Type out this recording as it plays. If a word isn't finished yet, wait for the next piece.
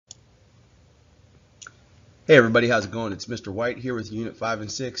Hey everybody, how's it going? It's Mr. White here with Unit 5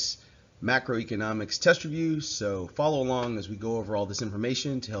 and 6 Macroeconomics Test Review. So follow along as we go over all this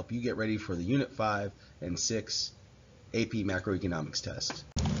information to help you get ready for the Unit 5 and 6 AP Macroeconomics test.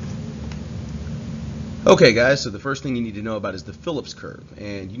 Okay guys, so the first thing you need to know about is the Phillips curve,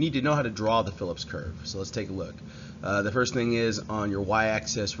 and you need to know how to draw the Phillips curve. So let's take a look. The first thing is on your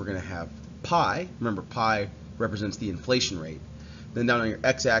y-axis we're going to have pi. Remember, pi represents the inflation rate. Then down on your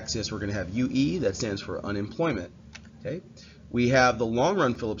x-axis, we're going to have UE, that stands for unemployment. Okay, we have the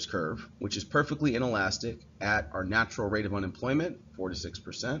long-run Phillips curve, which is perfectly inelastic at our natural rate of unemployment, 4 to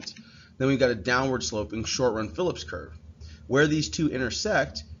 6%. Then we've got a downward sloping short-run Phillips curve. Where these two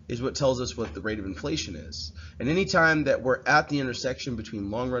intersect is what tells us what the rate of inflation is. And anytime that we're at the intersection between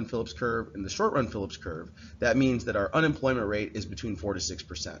long-run Phillips curve and the short-run Phillips curve, that means that our unemployment rate is between 4 to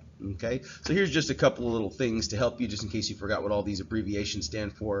 6%. Okay, so here's just a couple of little things to help you, just in case you forgot what all these abbreviations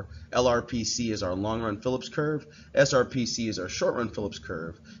stand for. LRPC is our long-run Phillips curve, SRPC is our short-run Phillips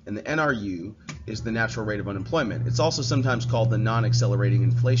curve, and the NRU is the natural rate of unemployment. It's also sometimes called the non-accelerating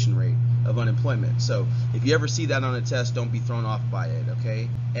inflation rate of unemployment. So if you ever see that on a test, don't be thrown off by it, okay?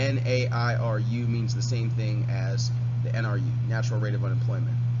 NAIRU means the same thing as the NRU, natural rate of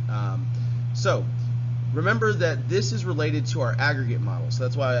unemployment. So remember that this is related to our aggregate model. So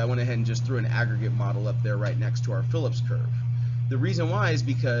that's why I went ahead and just threw an aggregate model up there right next to our Phillips curve. The reason why is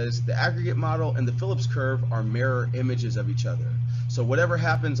because the aggregate model and the Phillips curve are mirror images of each other. So whatever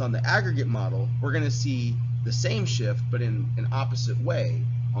happens on the aggregate model, we're going to see the same shift but in an opposite way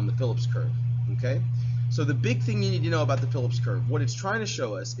on the Phillips curve. Okay? So the big thing you need to know about the Phillips curve, what it's trying to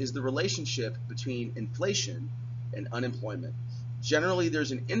show us is the relationship between inflation and unemployment. Generally,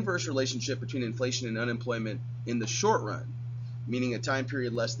 there's an inverse relationship between inflation and unemployment in the short run, meaning a time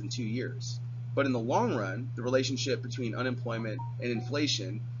period less than 2 years. But in the long run, the relationship between unemployment and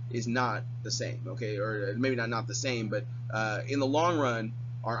inflation is not the same, okay? Or maybe not the same, but in the long run,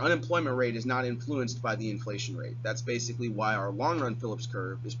 our unemployment rate is not influenced by the inflation rate. That's basically why our long run Phillips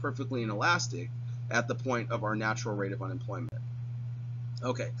curve is perfectly inelastic at the point of our natural rate of unemployment.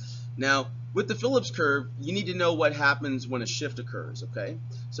 Okay, now with the Phillips curve, you need to know what happens when a shift occurs, okay?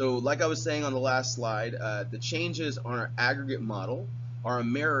 So like I was saying on the last slide, the changes on our aggregate model are a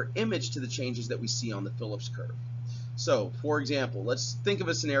mirror image to the changes that we see on the Phillips curve. So, for example, let's think of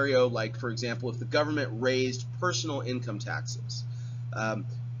a scenario like, for example, if the government raised personal income taxes.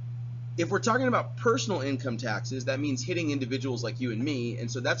 If we're talking about personal income taxes, that means hitting individuals like you and me, and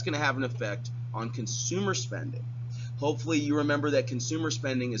so that's going to have an effect on consumer spending. Hopefully you remember that consumer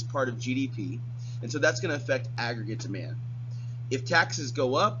spending is part of GDP, and so that's going to affect aggregate demand. If taxes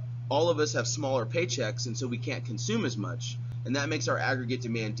go up, all of us have smaller paychecks, and so we can't consume as much, and that makes our aggregate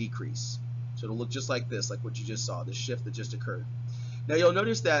demand decrease. So it'll look just like this, like what you just saw, this shift that just occurred. Now you'll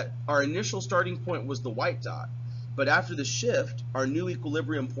notice that our initial starting point was the white dot, but after the shift, our new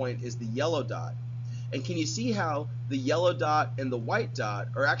equilibrium point is the yellow dot. And can you see how the yellow dot and the white dot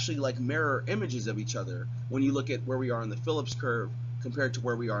are actually like mirror images of each other when you look at where we are in the Phillips curve compared to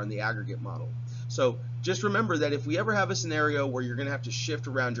where we are in the aggregate model? So just remember that if we ever have a scenario where you're going to have to shift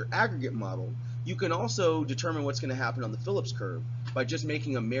around your aggregate model, you can also determine what's going to happen on the Phillips curve by just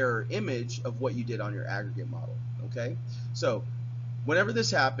making a mirror image of what you did on your aggregate model. Okay? So whenever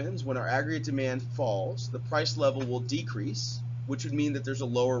this happens, when our aggregate demand falls, the price level will decrease, which would mean that there's a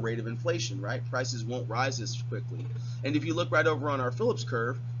lower rate of inflation, right? Prices won't rise as quickly. And if you look right over on our Phillips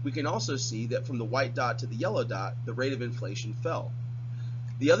curve, we can also see that from the white dot to the yellow dot, the rate of inflation fell.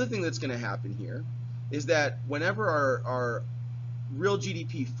 The other thing that's going to happen here is that whenever our real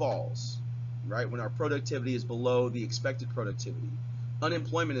GDP falls, right, when our productivity is below the expected productivity,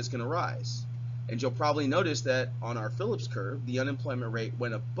 unemployment is going to rise. And you'll probably notice that on our Phillips curve, the unemployment rate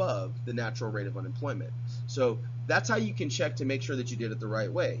went above the natural rate of unemployment. So that's how you can check to make sure that you did it the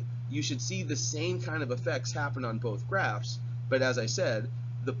right way. You should see the same kind of effects happen on both graphs, but as I said,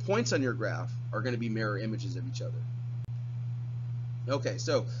 the points on your graph are going to be mirror images of each other. Okay,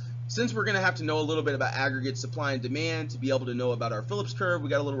 so since we're going to have to know a little bit about aggregate supply and demand to be able to know about our Phillips curve, we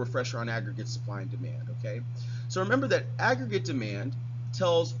got a little refresher on aggregate supply and demand, okay? So remember that aggregate demand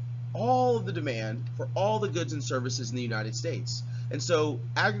tells all of the demand for all the goods and services in the United States. And so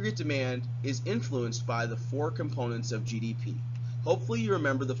aggregate demand is influenced by the 4 components of GDP. Hopefully you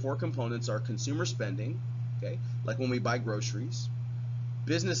remember the 4 components are consumer spending, okay, like when we buy groceries,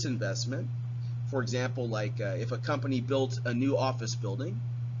 business investment, for example, like if a company built a new office building,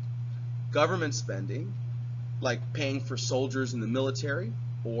 government spending, like paying for soldiers in the military,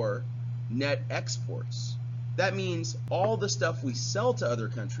 or net exports. That means all the stuff we sell to other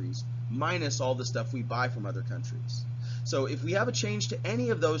countries minus all the stuff we buy from other countries. So if we have a change to any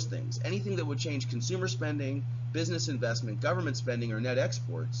of those things, anything that would change consumer spending, business investment, government spending, or net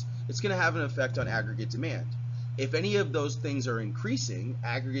exports, it's going to have an effect on aggregate demand. If any of those things are increasing,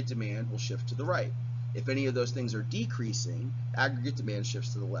 aggregate demand will shift to the right. If any of those things are decreasing, aggregate demand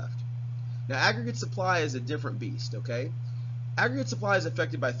shifts to the left. Now, aggregate supply is a different beast, okay? Aggregate supply is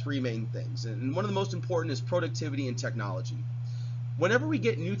affected by three main things, and one of the most important is productivity and technology. Whenever we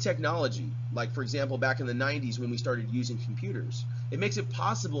get new technology, like for example back in the 90s when we started using computers, it makes it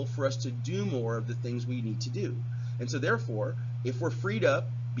possible for us to do more of the things we need to do. And so therefore, if we're freed up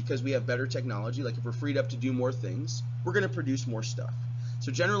because we have better technology, like if we're freed up to do more things, we're going to produce more stuff.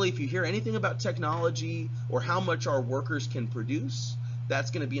 So generally, if you hear anything about technology or how much our workers can produce,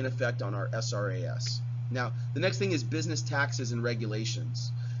 that's going to be an effect on our SRAS. Now, the next thing is business taxes and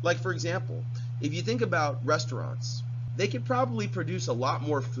regulations. Like for example, if you think about restaurants, they could probably produce a lot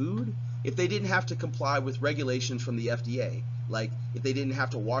more food if they didn't have to comply with regulations from the FDA. Like if they didn't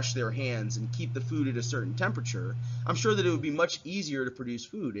have to wash their hands and keep the food at a certain temperature, I'm sure that it would be much easier to produce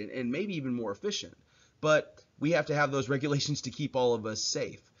food and maybe even more efficient. But we have to have those regulations to keep all of us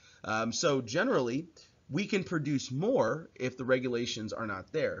safe. So generally, we can produce more if the regulations are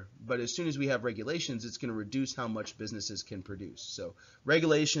not there. But as soon as we have regulations, it's going to reduce how much businesses can produce. So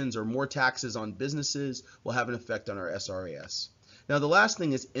regulations or more taxes on businesses will have an effect on our SRAS. Now the last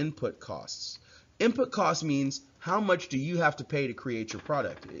thing is input costs. Input cost means how much do you have to pay to create your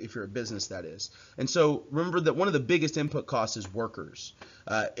product, if you're a business, that is. And so remember that one of the biggest input costs is workers.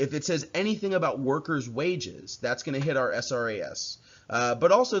 If it says anything about workers' wages, that's going to hit our SRAS.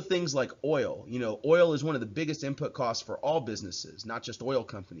 But also things like oil. You know, oil is one of the biggest input costs for all businesses, not just oil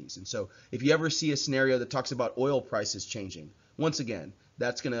companies. And so if you ever see a scenario that talks about oil prices changing, once again,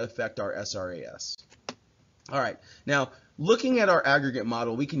 that's going to affect our SRAS. All right, now looking at our aggregate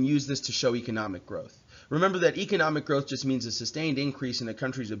model, we can use this to show economic growth. Remember that economic growth just means a sustained increase in a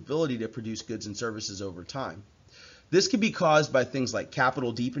country's ability to produce goods and services over time. This can be caused by things like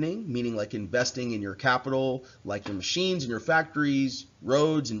capital deepening, meaning like investing in your capital, like your machines and your factories,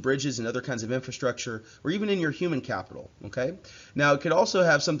 roads and bridges and other kinds of infrastructure, or even in your human capital, okay? Now, it could also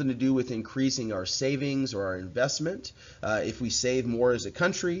have something to do with increasing our savings or our investment. If we save more as a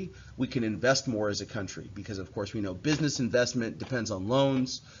country, we can invest more as a country because, of course, we know business investment depends on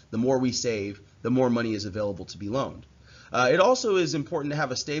loans. The more we save, the more money is available to be loaned. It also is important to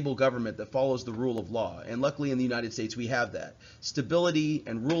have a stable government that follows the rule of law, and luckily in the United States we have that. Stability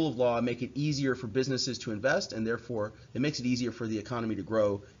and rule of law make it easier for businesses to invest, and therefore it makes it easier for the economy to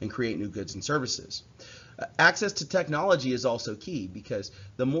grow and create new goods and services. Access to technology is also key because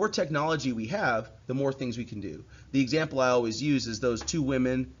the more technology we have, the more things we can do. The example I always use is those two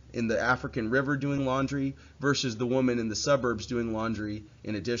women in the African river doing laundry versus the woman in the suburbs doing laundry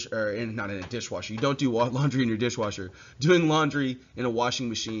in a not in a dishwasher. You don't do laundry in your dishwasher. Doing laundry in a washing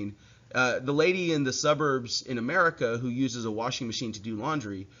machine. The lady in the suburbs in America who uses a washing machine to do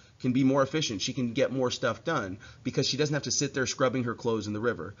laundry can be more efficient. She can get more stuff done because she doesn't have to sit there scrubbing her clothes in the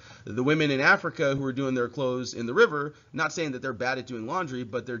river. The women in Africa who are doing their clothes in the river, not saying that they're bad at doing laundry,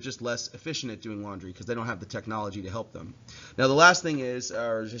 but they're just less efficient at doing laundry because they don't have the technology to help them. Now the last thing is,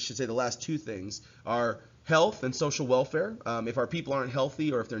 or I should say the last two things, are health and social welfare. If our people aren't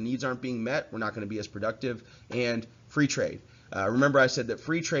healthy or if their needs aren't being met, we're not going to be as productive. And free trade. Remember I said that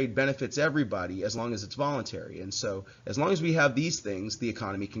free trade benefits everybody as long as it's voluntary, and so as long as we have these things, the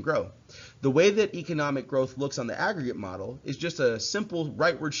economy can grow. The way that economic growth looks on the aggregate model is just a simple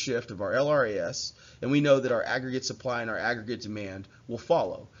rightward shift of our LRAS, and we know that our aggregate supply and our aggregate demand will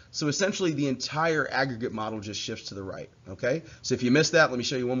follow. So essentially the entire aggregate model just shifts to the right, okay? So if you missed that, let me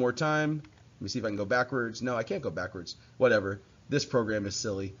show you one more time. Let me see if I can go backwards. No, I can't go backwards. Whatever. This program is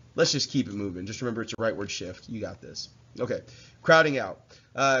silly. Let's just keep it moving. Just remember it's a rightward shift. You got this. Okay, crowding out.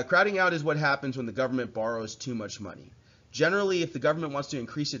 Crowding out is what happens when the government borrows too much money. Generally, if the government wants to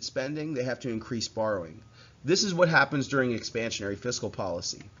increase its spending, they have to increase borrowing. This is what happens during expansionary fiscal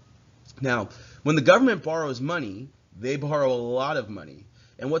policy. Now, when the government borrows money, they borrow a lot of money.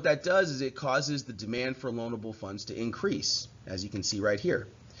 And what that does is it causes the demand for loanable funds to increase, as you can see right here.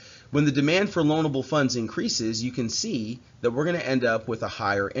 When the demand for loanable funds increases, you can see that we're going to end up with a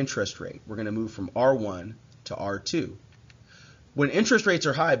higher interest rate. We're going to move from R1 to R2. When interest rates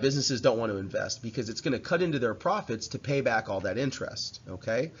are high, businesses don't want to invest because it's going to cut into their profits to pay back all that interest,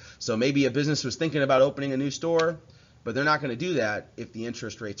 okay? So maybe a business was thinking about opening a new store, but they're not going to do that if the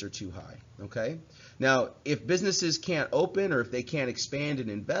interest rates are too high, okay? Now, if businesses can't open or if they can't expand and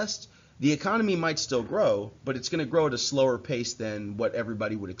invest, the economy might still grow, but it's going to grow at a slower pace than what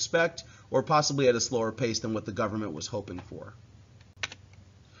everybody would expect, or possibly at a slower pace than what the government was hoping for.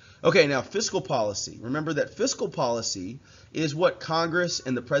 Okay, now fiscal policy. Remember that fiscal policy is what Congress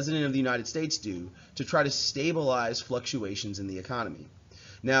and the President of the United States do to try to stabilize fluctuations in the economy.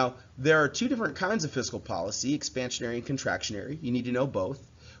 Now, there are two different kinds of fiscal policy, expansionary and contractionary. You need to know both.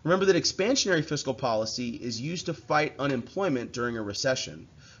 Remember that expansionary fiscal policy is used to fight unemployment during a recession.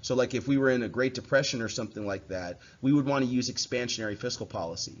 So like if we were in a Great Depression or something like that, we would want to use expansionary fiscal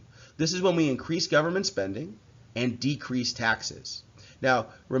policy. This is when we increase government spending and decrease taxes. Now,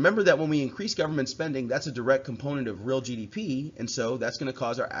 remember that when we increase government spending, that's a direct component of real GDP, and so that's going to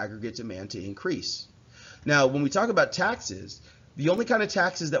cause our aggregate demand to increase. Now, when we talk about taxes, the only kind of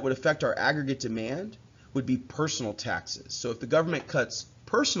taxes that would affect our aggregate demand would be personal taxes. So if the government cuts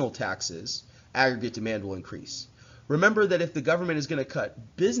personal taxes, aggregate demand will increase. Remember that if the government is going to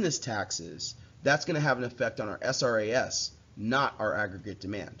cut business taxes, that's going to have an effect on our SRAS, not our aggregate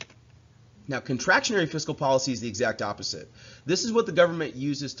demand. Now, contractionary fiscal policy is the exact opposite. This is what the government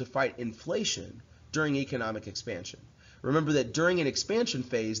uses to fight inflation during economic expansion. Remember that during an expansion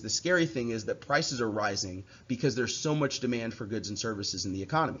phase, the scary thing is that prices are rising because there's so much demand for goods and services in the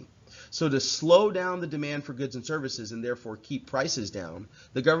economy. So to slow down the demand for goods and services and therefore keep prices down,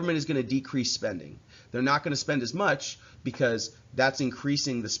 the government is going to decrease spending. They're not going to spend as much because that's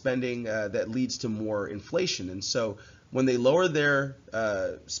increasing the spending that leads to more inflation. And so when they lower their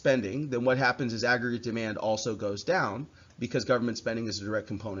spending, then what happens is aggregate demand also goes down because government spending is a direct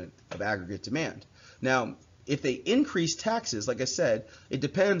component of aggregate demand. Now, if they increase taxes, like I said, it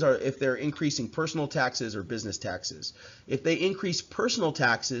depends on if they're increasing personal taxes or business taxes. If they increase personal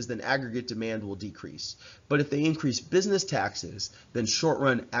taxes, then aggregate demand will decrease. But if they increase business taxes, then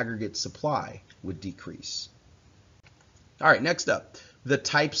short-run aggregate supply would decrease. All right, next up, the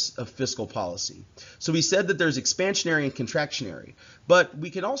types of fiscal policy. So we said that there's expansionary and contractionary, but we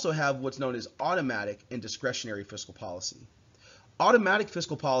can also have what's known as automatic and discretionary fiscal policy. Automatic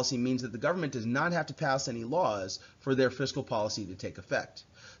fiscal policy means that the government does not have to pass any laws for their fiscal policy to take effect.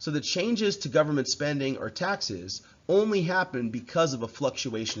 So the changes to government spending or taxes only happen because of a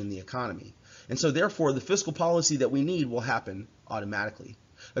fluctuation in the economy. And so therefore, the fiscal policy that we need will happen automatically.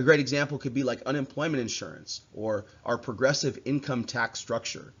 A great example could be like unemployment insurance or our progressive income tax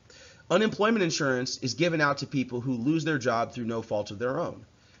structure. Unemployment insurance is given out to people who lose their job through no fault of their own.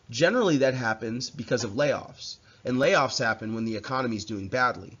 Generally, that happens because of layoffs. And layoffs happen when the economy is doing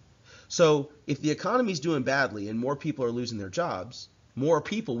badly. So if the economy is doing badly and more people are losing their jobs, more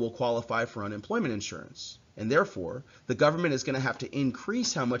people will qualify for unemployment insurance. And therefore, the government is going to have to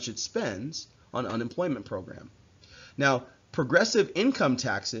increase how much it spends on unemployment program. Now, progressive income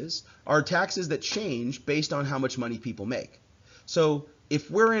taxes are taxes that change based on how much money people make. So if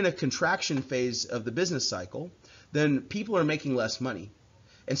we're in a contraction phase of the business cycle, then people are making less money.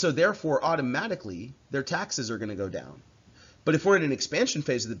 And so therefore, automatically, their taxes are going to go down. But if we're in an expansion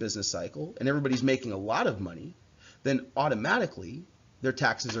phase of the business cycle and everybody's making a lot of money, then automatically, their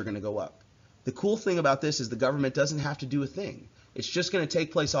taxes are going to go up. The cool thing about this is the government doesn't have to do a thing. It's just going to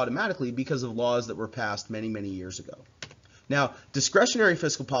take place automatically because of laws that were passed many, many years ago. Now, discretionary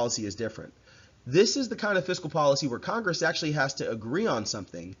fiscal policy is different. This is the kind of fiscal policy where Congress actually has to agree on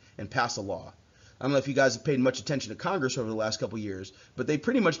something and pass a law. I don't know if you guys have paid much attention to Congress over the last couple of years, but they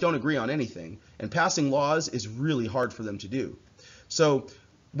pretty much don't agree on anything, and passing laws is really hard for them to do. So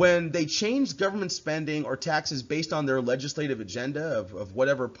when they change government spending or taxes based on their legislative agenda of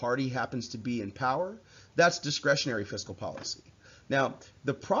whatever party happens to be in power, that's discretionary fiscal policy. Now,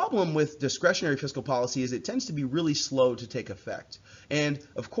 the problem with discretionary fiscal policy is it tends to be really slow to take effect. And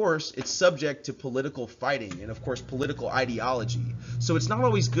of course, it's subject to political fighting and of course political ideology. So it's not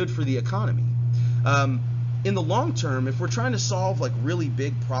always good for the economy. In the long term, if we're trying to solve like really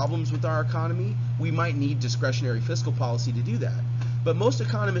big problems with our economy, we might need discretionary fiscal policy to do that. But most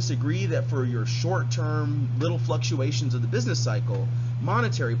economists agree that for your short-term little fluctuations of the business cycle,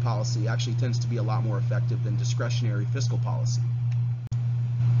 monetary policy actually tends to be a lot more effective than discretionary fiscal policy.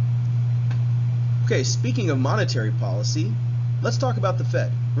 Okay, speaking of monetary policy, let's talk about the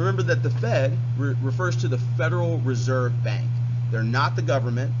Fed. Remember that the Fed refers to the Federal Reserve Bank. They're not the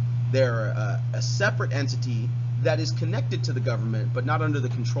government. They're a separate entity that is connected to the government, but not under the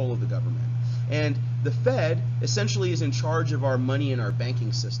control of the government. And the Fed essentially is in charge of our money and our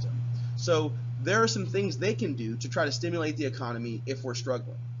banking system. So there are some things they can do to try to stimulate the economy if we're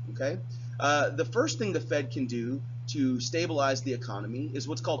struggling, okay? The first thing the Fed can do to stabilize the economy is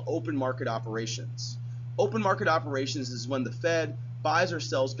what's called open market operations. Open market operations is when the Fed buys or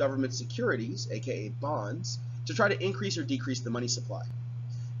sells government securities, aka bonds, to try to increase or decrease the money supply.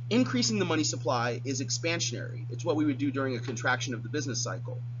 Increasing the money supply is expansionary. It's what we would do during a contraction of the business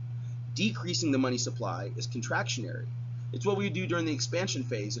cycle. Decreasing the money supply is contractionary. It's what we do during the expansion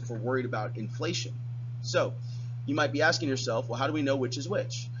phase if we're worried about inflation. So you might be asking yourself, well, how do we know which is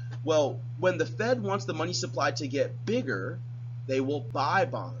which? Well, when the Fed wants the money supply to get bigger, they will buy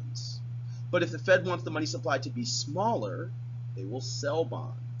bonds. But if the Fed wants the money supply to be smaller, they will sell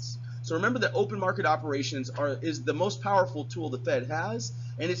bonds. So remember that open market operations is the most powerful tool the Fed has,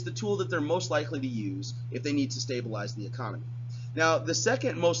 and it's the tool that they're most likely to use if they need to stabilize the economy. Now, the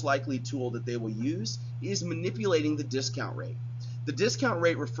second most likely tool that they will use is manipulating the discount rate. The discount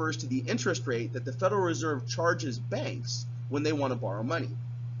rate refers to the interest rate that the Federal Reserve charges banks when they want to borrow money.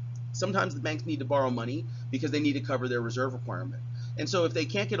 Sometimes the banks need to borrow money because they need to cover their reserve requirement. And so if they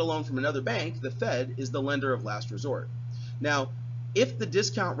can't get a loan from another bank, the Fed is the lender of last resort. Now, if the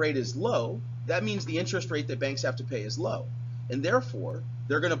discount rate is low, that means the interest rate that banks have to pay is low, and therefore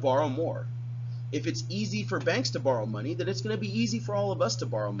they're going to borrow more. If it's easy for banks to borrow money, then it's going to be easy for all of us to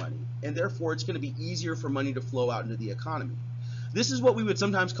borrow money, and therefore it's going to be easier for money to flow out into the economy. This is what we would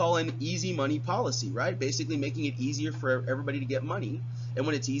sometimes call an easy money policy, right? Basically making it easier for everybody to get money, and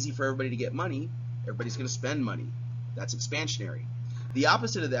when it's easy for everybody to get money, everybody's going to spend money. That's expansionary. The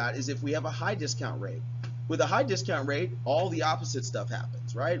opposite of that is if we have a high discount rate. With a high discount rate, all the opposite stuff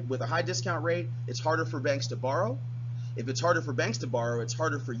happens, right? With a high discount rate, it's harder for banks to borrow. If it's harder for banks to borrow, it's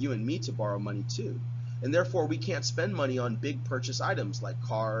harder for you and me to borrow money too. And therefore, we can't spend money on big purchase items like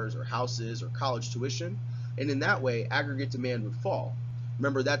cars or houses or college tuition. And in that way, aggregate demand would fall.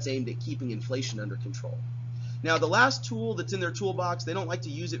 Remember, that's aimed at keeping inflation under control. Now, the last tool that's in their toolbox, they don't like to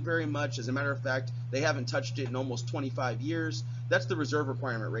use it very much. As a matter of fact, they haven't touched it in almost 25 years. That's the reserve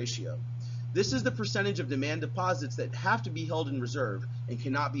requirement ratio. This is the percentage of demand deposits that have to be held in reserve and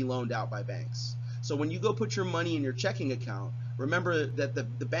cannot be loaned out by banks. So when you go put your money in your checking account, remember that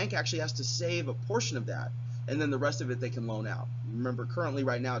the bank actually has to save a portion of that, and then the rest of it they can loan out. Remember, currently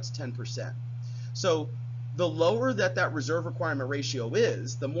right now it's 10%. So the lower that reserve requirement ratio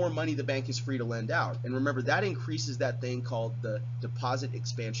is, the more money the bank is free to lend out. And remember, that increases that thing called the deposit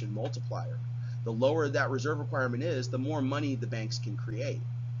expansion multiplier. The lower that reserve requirement is, the more money the banks can create.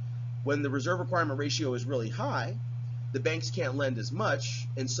 When the reserve requirement ratio is really high, the banks can't lend as much,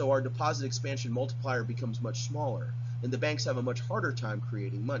 and so our deposit expansion multiplier becomes much smaller, and the banks have a much harder time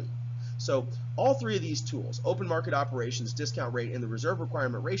creating money. So all three of these tools, open market operations, discount rate, and the reserve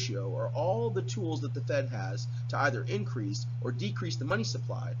requirement ratio, are all the tools that the Fed has to either increase or decrease the money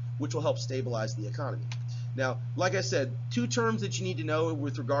supply, which will help stabilize the economy. Now, like I said, two terms that you need to know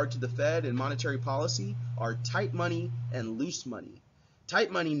with regard to the Fed and monetary policy are tight money and loose money. Tight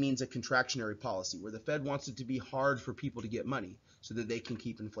money means a contractionary policy, where the Fed wants it to be hard for people to get money so that they can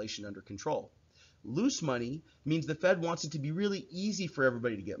keep inflation under control. Loose money means the Fed wants it to be really easy for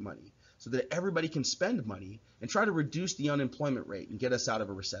everybody to get money so that everybody can spend money and try to reduce the unemployment rate and get us out of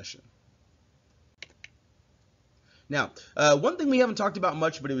a recession. Now, one thing we haven't talked about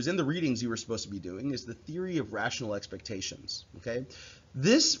much, but it was in the readings you were supposed to be doing, is the theory of rational expectations. Okay?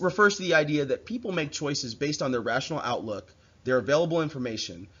 This refers to the idea that people make choices based on their rational outlook, their available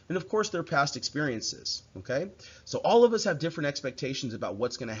information, and of course their past experiences. Okay? So all of us have different expectations about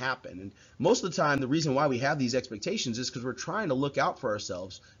what's going to happen, and most of the time the reason why we have these expectations is because we're trying to look out for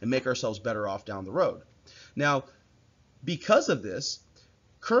ourselves and make ourselves better off down the road. Now, because of this,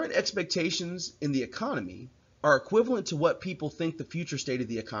 current expectations in the economy are equivalent to what people think the future state of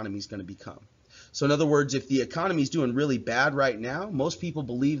the economy is going to become. So in other words, if the economy is doing really bad right now, most people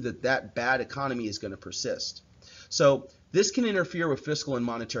believe that that bad economy is going to persist. So this can interfere with fiscal and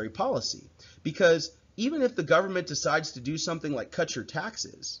monetary policy, because even if the government decides to do something like cut your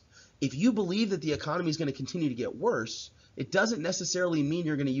taxes, if you believe that the economy is going to continue to get worse, it doesn't necessarily mean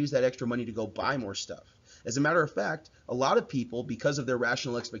you're going to use that extra money to go buy more stuff. As a matter of fact, a lot of people, because of their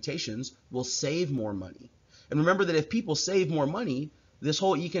rational expectations, will save more money. And remember that if people save more money, this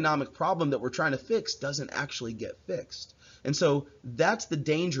whole economic problem that we're trying to fix doesn't actually get fixed. And so that's the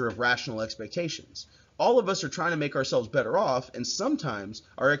danger of rational expectations. All of us are trying to make ourselves better off, and sometimes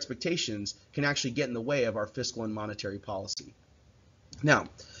our expectations can actually get in the way of our fiscal and monetary policy. Now,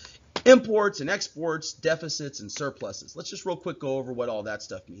 imports and exports, deficits and surpluses. Let's just real quick go over what all that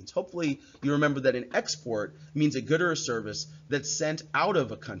stuff means. Hopefully you remember that an export means a good or a service that's sent out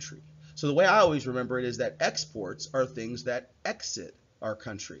of a country. So the way I always remember it is that exports are things that exit our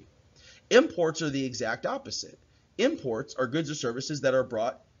country. Imports are the exact opposite. Imports are goods or services that are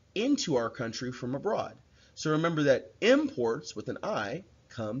brought into our country from abroad. So remember that imports with an I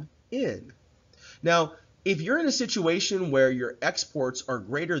come in. Now, if you're in a situation where your exports are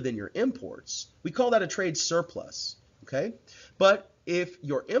greater than your imports, we call that a trade surplus, okay? But if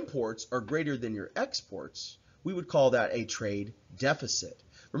your imports are greater than your exports, we would call that a trade deficit.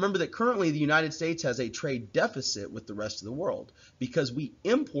 Remember that currently the United States has a trade deficit with the rest of the world because we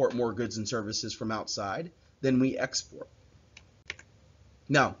import more goods and services from outside than we export.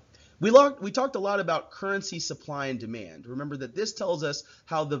 Now, we talked a lot about currency supply and demand. Remember that this tells us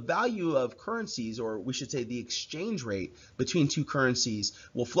how the value of currencies, or we should say the exchange rate between two currencies,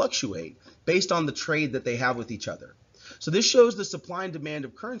 will fluctuate based on the trade that they have with each other. So this shows the supply and demand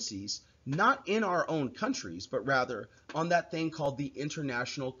of currencies not in our own countries, but rather on that thing called the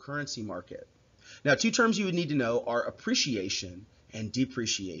international currency market. Now, two terms you would need to know are appreciation and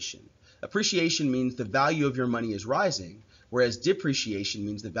depreciation. Appreciation means the value of your money is rising, whereas depreciation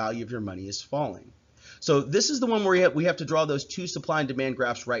means the value of your money is falling. So this is the one where we have to draw those two supply and demand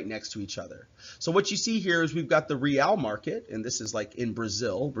graphs right next to each other. So what you see here is we've got the real market, and this is like in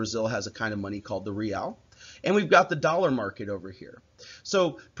Brazil. Brazil has a kind of money called the real. And we've got the dollar market over here.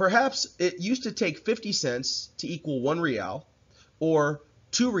 So perhaps it used to take 50 cents to equal 1 real, or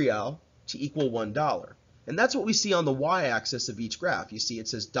 2 real to equal $1. And that's what we see on the y-axis of each graph. You see it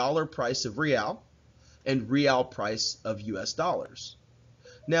says dollar price of real and real price of US dollars.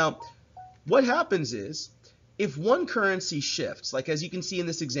 Now, what happens is if one currency shifts, like as you can see in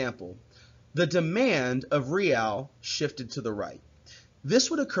this example, the demand of real shifted to the right.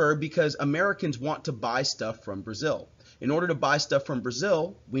 This would occur because Americans want to buy stuff from Brazil. In order to buy stuff from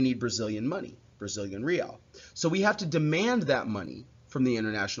Brazil, we need Brazilian money, Brazilian real. So we have to demand that money from the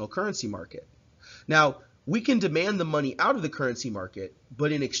international currency market. Now, we can demand the money out of the currency market,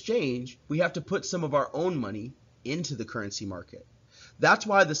 but in exchange, we have to put some of our own money into the currency market. That's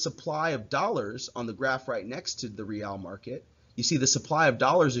why the supply of dollars on the graph right next to the real market, you see the supply of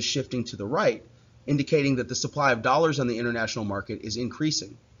dollars is shifting to the right, indicating that the supply of dollars on the international market is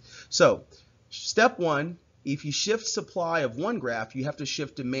increasing. So, step one, if you shift supply of one graph, you have to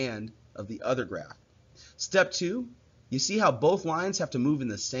shift demand of the other graph. Step two, you see how both lines have to move in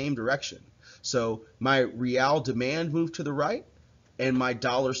the same direction. So my real demand moved to the right and my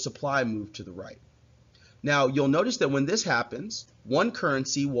dollar supply moved to the right. Now you'll notice that when this happens, one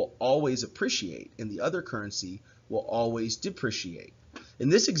currency will always appreciate and the other currency will always depreciate. In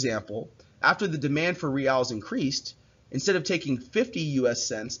this example, after the demand for reals increased, instead of taking 50 US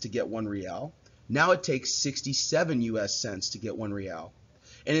cents to get 1 real, now it takes 67 US cents to get 1 real.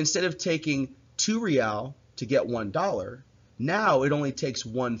 And instead of taking 2 real to get $1, now it only takes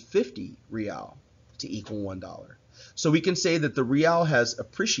 150 real to equal $1. So we can say that the real has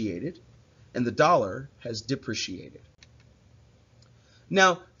appreciated and the dollar has depreciated.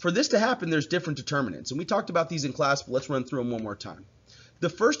 Now, for this to happen, there's different determinants. And we talked about these in class, but let's run through them one more time. The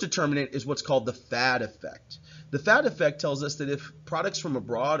first determinant is what's called the FAD effect. The FAD effect tells us that if products from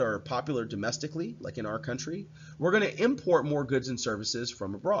abroad are popular domestically, like in our country, we're going to import more goods and services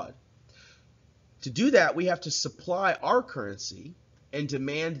from abroad. To do that, we have to supply our currency and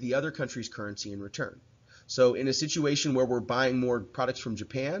demand the other country's currency in return. So in a situation where we're buying more products from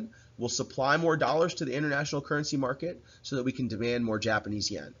Japan, we'll supply more dollars to the international currency market so that we can demand more Japanese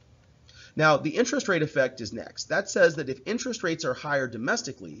yen. Now, the interest rate effect is next. That says that if interest rates are higher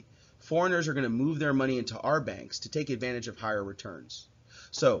domestically, foreigners are going to move their money into our banks to take advantage of higher returns.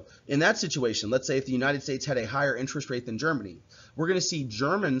 So in that situation, let's say if the United States had a higher interest rate than Germany, we're going to see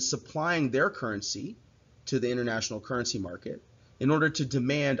Germans supplying their currency to the international currency market in order to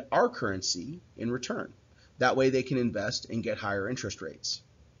demand our currency in return. That way they can invest and get higher interest rates.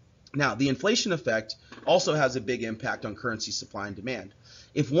 Now, the inflation effect also has a big impact on currency supply and demand.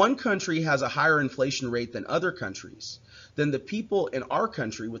 If one country has a higher inflation rate than other countries, then the people in our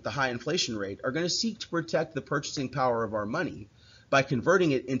country with the high inflation rate are going to seek to protect the purchasing power of our money by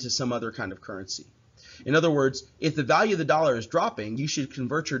converting it into some other kind of currency. In other words, if the value of the dollar is dropping, you should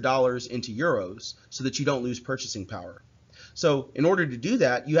convert your dollars into euros so that you don't lose purchasing power. So in order to do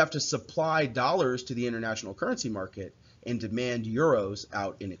that, you have to supply dollars to the international currency market and demand euros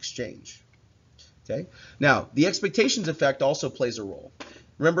out in exchange. Okay? Now, the expectations effect also plays a role.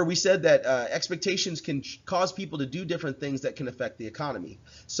 Remember, we said that expectations can cause people to do different things that can affect the economy.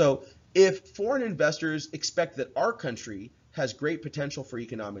 So if foreign investors expect that our country has great potential for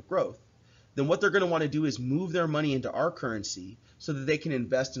economic growth, then what they're going to want to do is move their money into our currency so that they can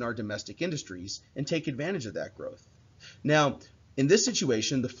invest in our domestic industries and take advantage of that growth. Now, in this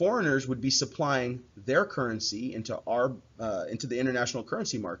situation, the foreigners would be supplying their currency into the international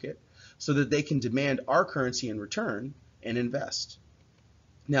currency market so that they can demand our currency in return and invest.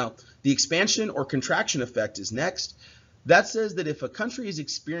 Now, the expansion or contraction effect is next. That says that if a country is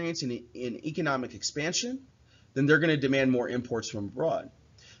experiencing an economic expansion, then they're going to demand more imports from abroad.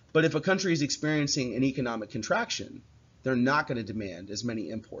 But if a country is experiencing an economic contraction, they're not going to demand as many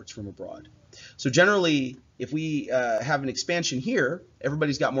imports from abroad. So generally, if we have an expansion here,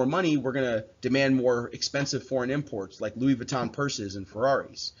 everybody's got more money, we're going to demand more expensive foreign imports like Louis Vuitton purses and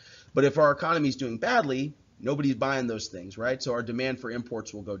Ferraris. But if our economy is doing badly, nobody's buying those things, right? So our demand for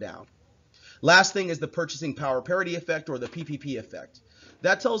imports will go down. Last thing is the purchasing power parity effect, or the PPP effect.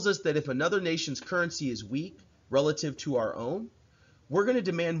 That tells us that if another nation's currency is weak relative to our own, we're going to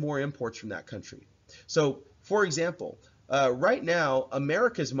demand more imports from that country. So, for example, right now,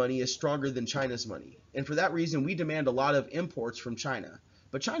 America's money is stronger than China's money. And for that reason, we demand a lot of imports from China.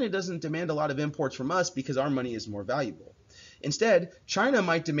 But China doesn't demand a lot of imports from us because our money is more valuable. Instead, China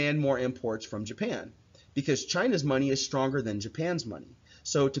might demand more imports from Japan because China's money is stronger than Japan's money.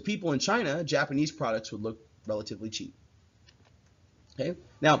 So to people in China, Japanese products would look relatively cheap. Okay.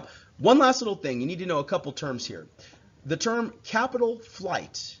 Now, one last little thing. You need to know a couple terms here. The term capital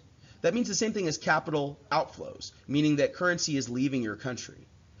flight, that means the same thing as capital outflows, meaning that currency is leaving your country.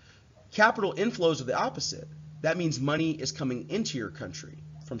 Capital inflows are the opposite. That means money is coming into your country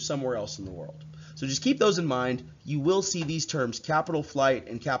from somewhere else in the world. So just keep those in mind. You will see these terms, capital flight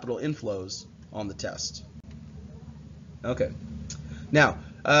and capital inflows, on the test. Okay. Now,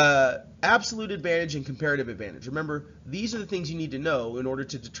 absolute advantage and comparative advantage. Remember, these are the things you need to know in order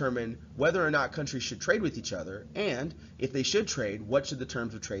to determine whether or not countries should trade with each other, and if they should trade, what should the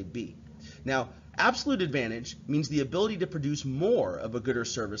terms of trade be. Now, absolute advantage means the ability to produce more of a good or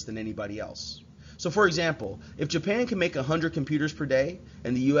service than anybody else. So for example, if Japan can make 100 computers per day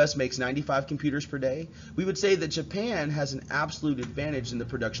and the US makes 95 computers per day, we would say that Japan has an absolute advantage in the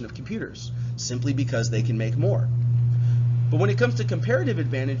production of computers, simply because they can make more. But when it comes to comparative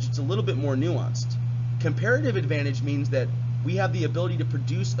advantage, it's a little bit more nuanced. Comparative advantage means that we have the ability to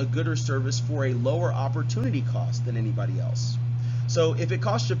produce a good or service for a lower opportunity cost than anybody else. So if it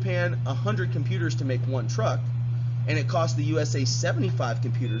costs Japan 100 computers to make one truck, and it costs the USA 75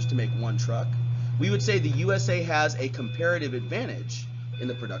 computers to make one truck, we would say the USA has a comparative advantage in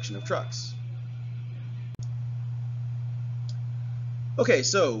the production of trucks. Okay,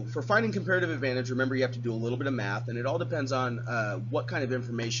 so for finding comparative advantage, remember you have to do a little bit of math, and it all depends on what kind of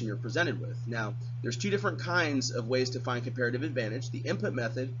information you're presented with. Now, there's two different kinds of ways to find comparative advantage, the input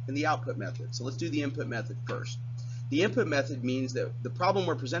method and the output method. So let's do the input method first. The input method means that the problem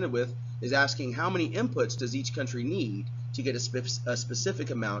we're presented with is asking how many inputs does each country need to get a specific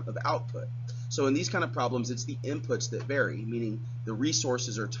amount of output. So in these kind of problems, it's the inputs that vary, meaning the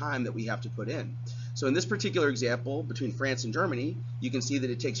resources or time that we have to put in. So in this particular example, between France and Germany, you can see that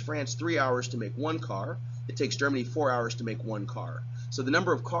it takes France 3 hours to make one car. It takes Germany 4 hours to make one car. So the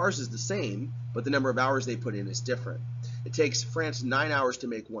number of cars is the same, but the number of hours they put in is different. It takes France 9 hours to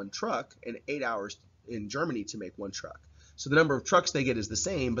make one truck and 8 hours in Germany to make one truck. So the number of trucks they get is the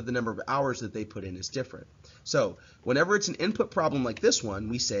same, but the number of hours that they put in is different. So whenever it's an input problem like this one,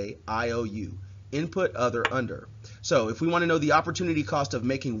 we say IOU, input, other, under. So if we want to know the opportunity cost of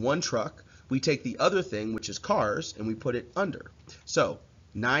making one truck, we take the other thing, which is cars, and we put it under. So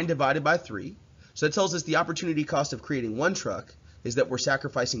 9 divided by 3. So that tells us the opportunity cost of creating one truck is that we're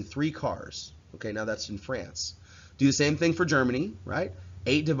sacrificing 3 cars. Okay, now that's in France. Do the same thing for Germany, right?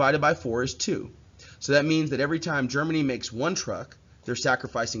 8 divided by 4 is 2. So that means that every time Germany makes one truck, they're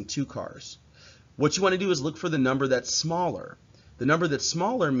sacrificing 2 cars. What you want to do is look for the number that's smaller. The number that's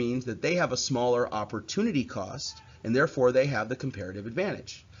smaller means that they have a smaller opportunity cost, and therefore they have the comparative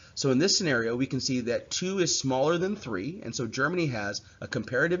advantage. So in this scenario, we can see that 2 is smaller than 3, and so Germany has a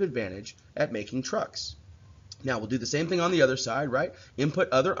comparative advantage at making trucks. Now we'll do the same thing on the other side, right? Input,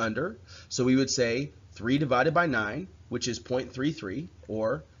 other, under. So we would say 3 divided by 9, which is 0.33,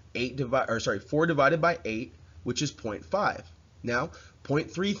 or 4 divided by 8, which is 0.5. Now,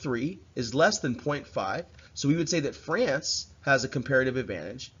 0.33 is less than 0.5, so we would say that France has a comparative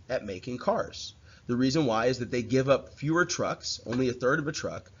advantage at making cars. The reason why is that they give up fewer trucks, only a third of a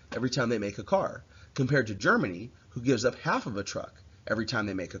truck, every time they make a car, compared to Germany, who gives up half of a truck every time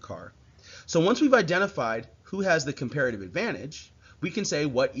they make a car. So once we've identified who has the comparative advantage, we can say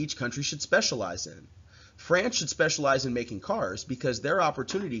what each country should specialize in. France should specialize in making cars because their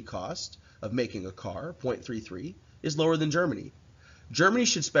opportunity cost of making a car, 0.33, is lower than Germany. Germany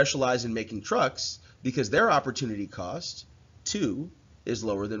should specialize in making trucks because their opportunity cost, 2, is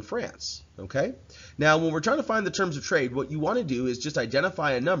lower than France. Okay? Now, when we're trying to find the terms of trade, what you want to do is just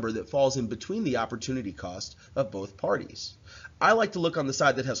identify a number that falls in between the opportunity cost of both parties. I like to look on the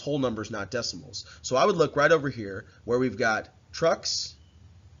side that has whole numbers, not decimals. So I would look right over here where we've got trucks,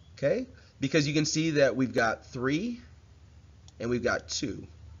 okay? Because you can see that we've got 3 and we've got 2.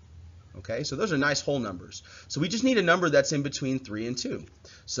 Okay, so those are nice whole numbers. So we just need a number that's in between 3 and 2.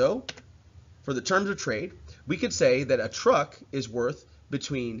 So for the terms of trade, we could say that a truck is worth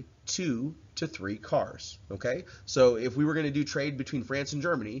between 2 to 3 cars, okay? So if we were going to do trade between France and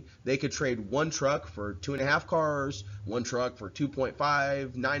Germany, they could trade one truck for 2.5 cars, one truck for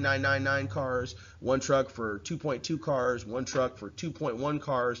 2.59999 cars, one truck for 2.2 cars, one truck for 2.1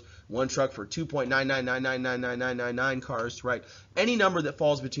 cars, one truck for 2.999999999 cars, right? Any number that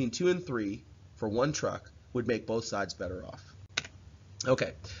falls between 2 and 3 for one truck would make both sides better off.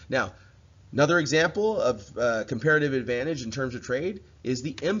 Okay, now another example of comparative advantage in terms of trade is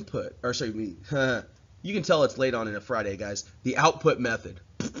the input, or sorry, you can tell it's late on in a Friday, guys, the output method.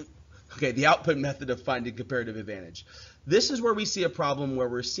 Okay, the output method of finding comparative advantage. This is where we see a problem where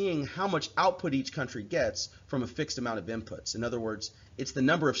we're seeing how much output each country gets from a fixed amount of inputs. In other words, it's the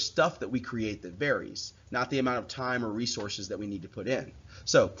number of stuff that we create that varies, not the amount of time or resources that we need to put in.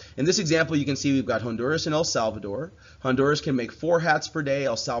 So in this example, you can see we've got Honduras and El Salvador. Honduras can make 4 hats per day,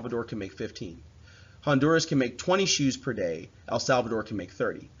 El Salvador can make 15. Honduras can make 20 shoes per day, El Salvador can make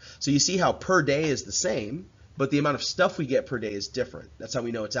 30. So you see how per day is the same, but the amount of stuff we get per day is different. That's how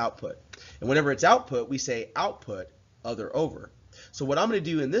we know it's output. And whenever it's output, we say output other over. So what I'm going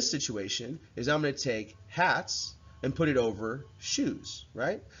to do in this situation is I'm going to take hats and put it over shoes,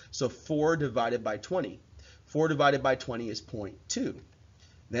 right? So 4 divided by 20. 4 divided by 20 is 0.2.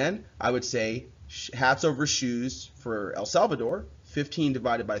 Then I would say hats over shoes for El Salvador, 15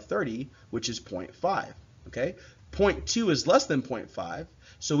 divided by 30, which is 0.5. Okay, 0.2 is less than 0.5,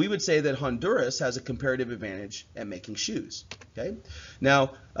 so we would say that Honduras has a comparative advantage at making shoes. Okay,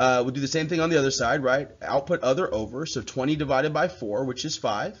 now we'll do the same thing on the other side, right? Output other over, so 20 divided by 4, which is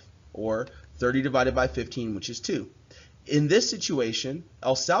 5, or 30 divided by 15, which is 2. In this situation,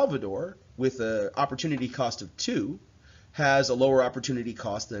 El Salvador, with an opportunity cost of 2, has a lower opportunity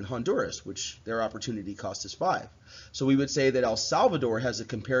cost than Honduras, which their opportunity cost is 5. So we would say that El Salvador has a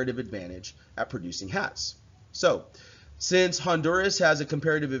comparative advantage at producing hats. So since Honduras has a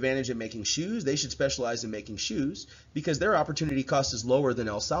comparative advantage at making shoes, they should specialize in making shoes because their opportunity cost is lower than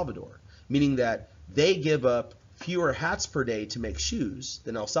El Salvador, meaning that they give up fewer hats per day to make shoes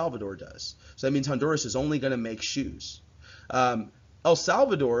than El Salvador does. So that means Honduras is only going to make shoes. El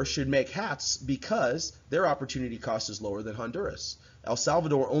Salvador should make hats because their opportunity cost is lower than Honduras. El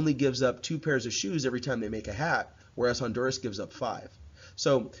Salvador only gives up 2 pairs of shoes every time they make a hat, whereas Honduras gives up 5.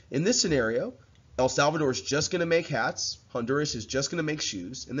 So in this scenario, El Salvador is just going to make hats, Honduras is just going to make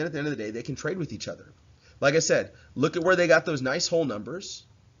shoes, and then at the end of the day, they can trade with each other. Like I said, look at where they got those nice whole numbers,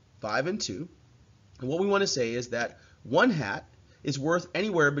 5 and 2. And what we want to say is that one hat is worth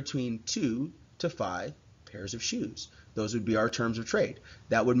anywhere between 2 to 5 pairs of shoes. Those would be our terms of trade.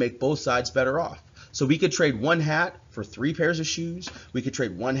 That would make both sides better off. So we could trade one hat for 3 pairs of shoes. We could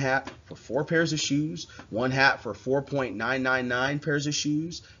trade one hat for 4 pairs of shoes, one hat for 4.999 pairs of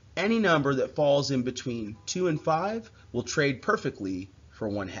shoes. Any number that falls in between 2 and 5 will trade perfectly for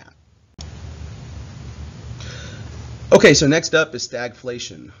one hat. Okay, so next up is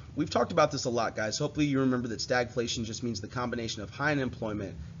stagflation. We've talked about this a lot, guys. Hopefully you remember that stagflation just means the combination of high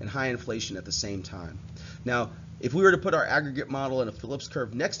unemployment and high inflation at the same time. Now, if we were to put our aggregate model and a Phillips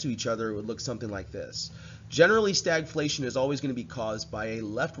curve next to each other, it would look something like this. Generally, stagflation is always going to be caused by a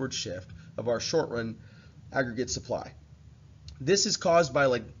leftward shift of our short-run aggregate supply. This is caused by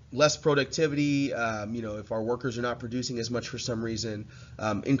less productivity, if our workers are not producing as much for some reason,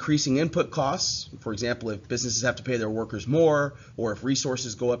 increasing input costs, for example, if businesses have to pay their workers more, or if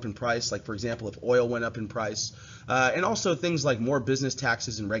resources go up in price, like for example, if oil went up in price, and also things like more business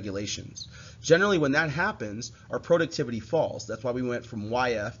taxes and regulations. Generally, when that happens, our productivity falls. That's why we went from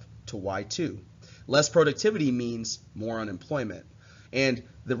YF to Y2. Less productivity means more unemployment. And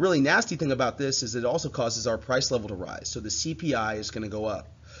the really nasty thing about this is it also causes our price level to rise. So the CPI is going to go up.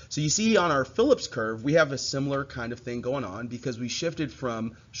 So you see on our Phillips curve, we have a similar kind of thing going on because we shifted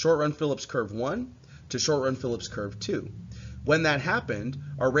from short-run Phillips curve 1 to short-run Phillips curve 2. When that happened,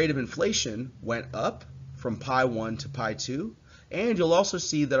 our rate of inflation went up from pi 1 to pi 2. And you'll also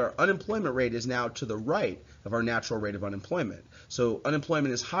see that our unemployment rate is now to the right of our natural rate of unemployment. So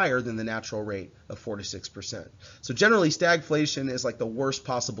unemployment is higher than the natural rate of 4 to 6%. So generally, stagflation is like the worst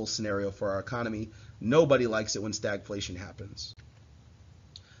possible scenario for our economy. Nobody likes it when stagflation happens.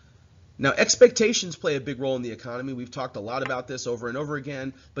 Now, expectations play a big role in the economy. We've talked a lot about this over and over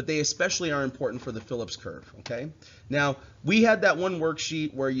again, but they especially are important for the Phillips curve, okay? Now, we had that one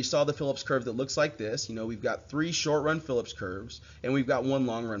worksheet where you saw the Phillips curve that looks like this. We've got 3 short-run Phillips curves, and we've got 1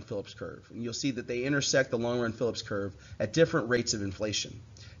 long-run Phillips curve. And you'll see that they intersect the long-run Phillips curve at different rates of inflation.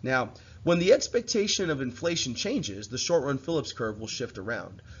 Now, when the expectation of inflation changes, the short-run Phillips curve will shift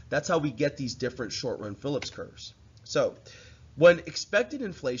around. That's how we get these different short-run Phillips curves. So, When expected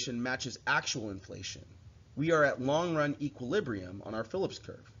inflation matches actual inflation, we are at long-run equilibrium on our Phillips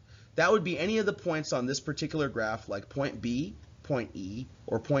curve. That would be any of the points on this particular graph, like point B, point E,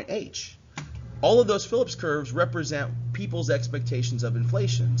 or point H. All of those Phillips curves represent people's expectations of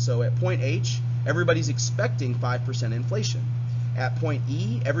inflation. So at point H, everybody's expecting 5% inflation. At point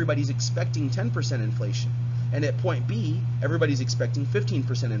E, everybody's expecting 10% inflation. And at point B, everybody's expecting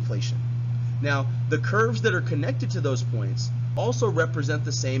 15% inflation. Now, the curves that are connected to those points also represent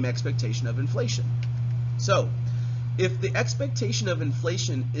the same expectation of inflation. So, if the expectation of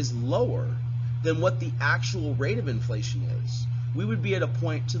inflation is lower than what the actual rate of inflation is, we would be at a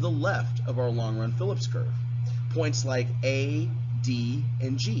point to the left of our long-run Phillips curve. Points like A, D,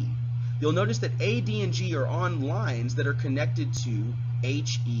 and G. You'll notice that A, D, and G are on lines that are connected to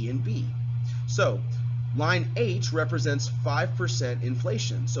H, E, and B. So, line H represents 5%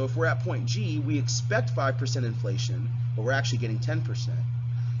 inflation. So if we're at point G, we expect 5% inflation, but we're actually getting 10%.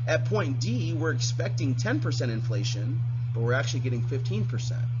 At point D, we're expecting 10% inflation, but we're actually getting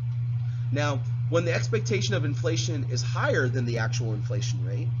 15%. Now, when the expectation of inflation is higher than the actual inflation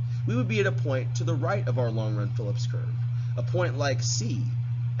rate, we would be at a point to the right of our long-run Phillips curve, a point like C.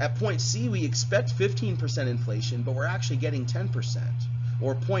 At point C, we expect 15% inflation, but we're actually getting 10%.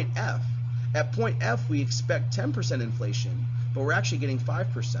 Or point F. At point F, we expect 10% inflation, but we're actually getting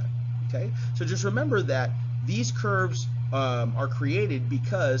 5%. Okay? So just remember that these curves are created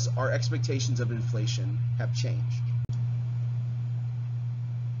because our expectations of inflation have changed.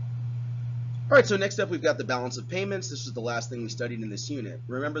 All right, so next up we've got the balance of payments. This is the last thing we studied in this unit.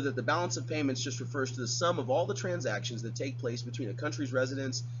 Remember that the balance of payments just refers to the sum of all the transactions that take place between a country's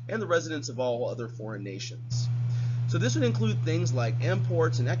residents and the residents of all other foreign nations. So this would include things like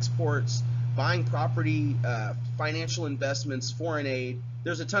imports and exports, buying property, financial investments, foreign aid.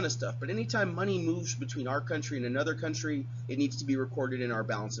 There's a ton of stuff, but anytime money moves between our country and another country, it needs to be recorded in our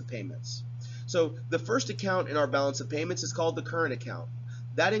balance of payments. So the first account in our balance of payments is called the current account.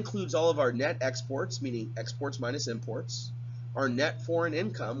 That includes all of our net exports, meaning exports minus imports, our net foreign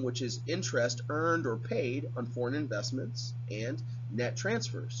income, which is interest earned or paid on foreign investments, and net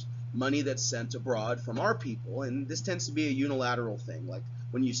transfers, money that's sent abroad from our people. And this tends to be a unilateral thing, like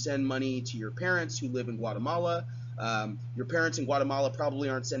when you send money to your parents who live in Guatemala, your parents in Guatemala probably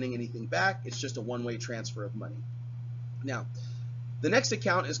aren't sending anything back. It's just a one-way transfer of money. Now, the next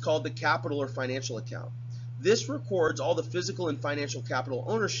account is called the capital or financial account. This records all the physical and financial capital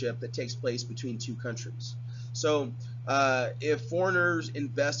ownership that takes place between two countries. So if foreigners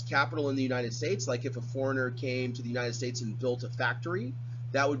invest capital in the United States, like if a foreigner came to the United States and built a factory,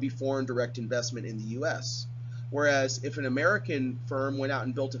 that would be foreign direct investment in the US. Whereas if an American firm went out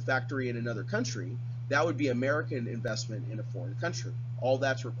and built a factory in another country, that would be American investment in a foreign country. All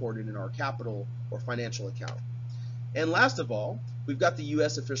that's recorded in our capital or financial account. And last of all, we've got the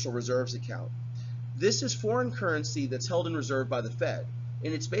US official reserves account. This is foreign currency that's held in reserve by the Fed,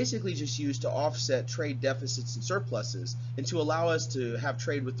 and it's basically just used to offset trade deficits and surpluses and to allow us to have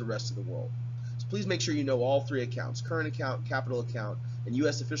trade with the rest of the world. So please make sure you know all three accounts: current account, capital account, and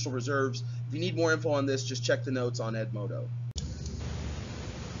US official reserves. If you need more info on this, just check the notes on Edmodo.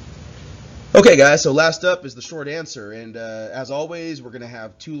 Okay guys, so last up is the short answer, and as always, we're going to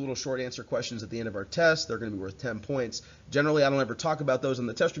have two little short answer questions at the end of our test. They're going to be worth 10 points. Generally, I don't ever talk about those in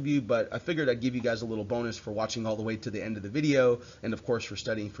the test review, but I figured I'd give you guys a little bonus for watching all the way to the end of the video, and of course for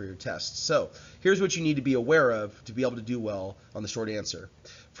studying for your tests. So here's what you need to be aware of to be able to do well on the short answer.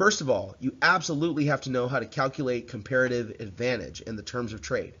 First of all, you absolutely have to know how to calculate comparative advantage in the terms of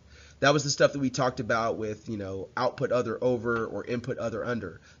trade. That was the stuff that we talked about with, output other over or input other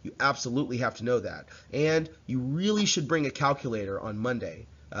under. You absolutely have to know that. And you really should bring a calculator on Monday,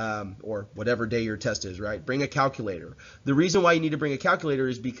 or whatever day your test is, right? Bring a calculator. The reason why you need to bring a calculator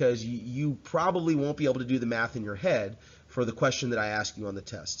is because you probably won't be able to do the math in your head for the question that I ask you on the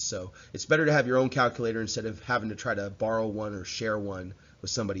test. So it's better to have your own calculator instead of having to try to borrow one or share one with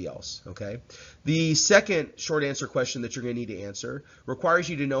somebody else, okay? The second short answer question that you're going to need to answer requires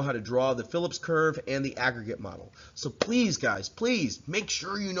you to know how to draw the Phillips curve and the aggregate model. So please, guys, please make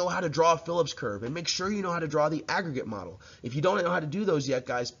sure you know how to draw a Phillips curve and make sure you know how to draw the aggregate model. If you don't know how to do those yet,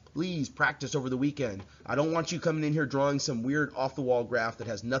 guys, please practice over the weekend. I don't want you coming in here drawing some weird off-the-wall graph that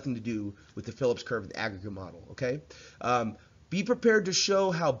has nothing to do with the Phillips curve and the aggregate model, okay? Be prepared to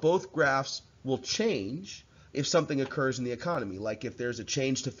show how both graphs will change if something occurs in the economy, like if there's a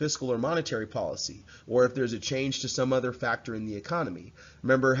change to fiscal or monetary policy, or if there's a change to some other factor in the economy.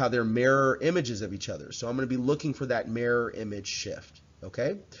 Remember how they're mirror images of each other. So I'm going to be looking for that mirror image shift,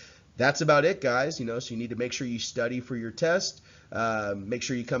 okay? That's about it, guys. So you need to make sure you study for your test. Make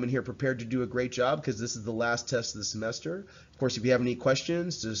sure you come in here prepared to do a great job because this is the last test of the semester. Of course, if you have any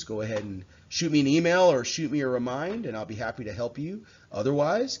questions, just go ahead and shoot me an email or shoot me a remind, and I'll be happy to help you.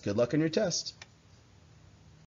 Otherwise, good luck on your test.